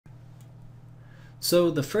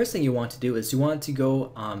So the first thing you want to do is you want to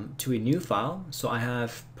go to a new file. So I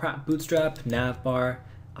have Bootstrap navbar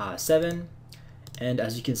 7, and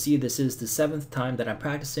as you can see, this is the 7th time that I'm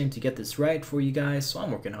practicing to get this right for you guys, so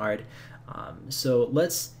I'm working hard. So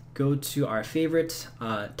let's go to our favorite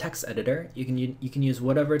text editor. You can use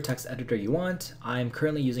whatever text editor you want. I'm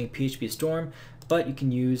currently using PHP Storm, but you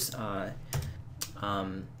can use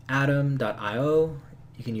Atom.io.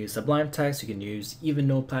 You can use Sublime Text, you can use even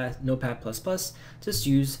Notepad++. Just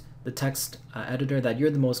use the text editor that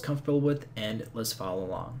you're the most comfortable with, and let's follow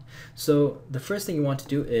along. So the first thing you want to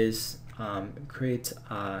do is create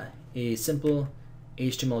a simple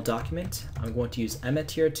HTML document. I'm going to use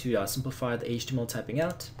Emmet here to simplify the HTML typing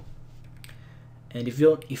out. And if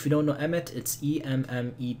you don't know Emmet, it's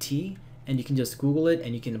E-M-M-E-T, and you can just Google it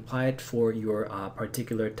and you can apply it for your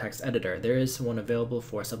particular text editor. There is one available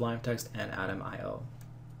for Sublime Text and Atom.io.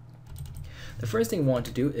 The first thing we want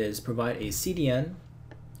to do is provide a CDN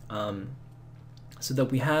so that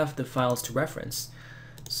we have the files to reference.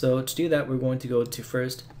 So to do that, we're going to go to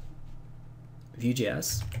first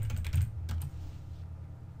Vue.js,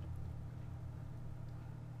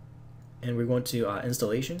 and we're going to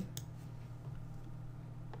installation,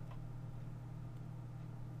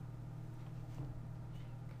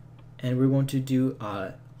 and we're going to do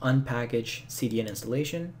unpackage CDN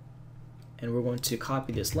installation, and we're going to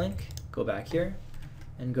copy this link, go back here,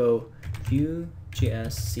 and go Vue.js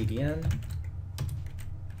CDN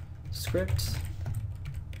script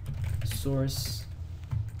source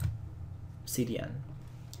CDN,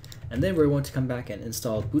 and then we're going to come back and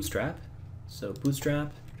install Bootstrap. So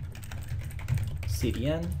Bootstrap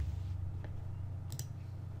CDN,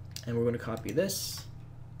 and we're going to copy this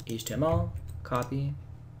HTML, copy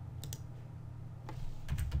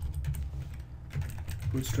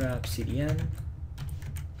Bootstrap CDN,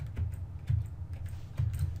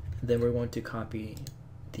 and then we're going to copy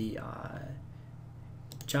the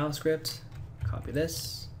JavaScript, copy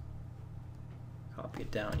this, copy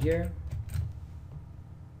it down here,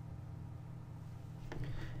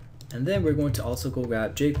 and then we're going to also go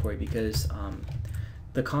grab jQuery because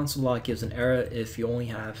the console log gives an error if you only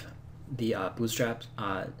have the Bootstrap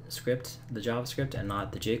script, the JavaScript, and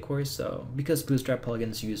not the jQuery. So because Bootstrap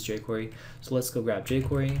plugins use jQuery, so let's go grab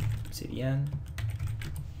jQuery CDN.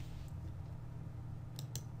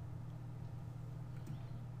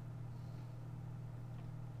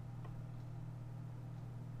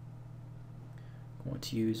 Going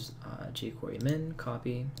to use jQuery min,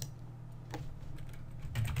 copy,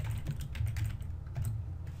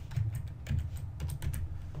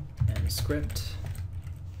 and script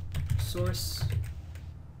source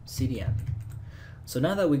CDN. So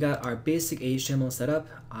now that we got our basic HTML set up,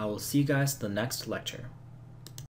 I will see you guys in the next lecture.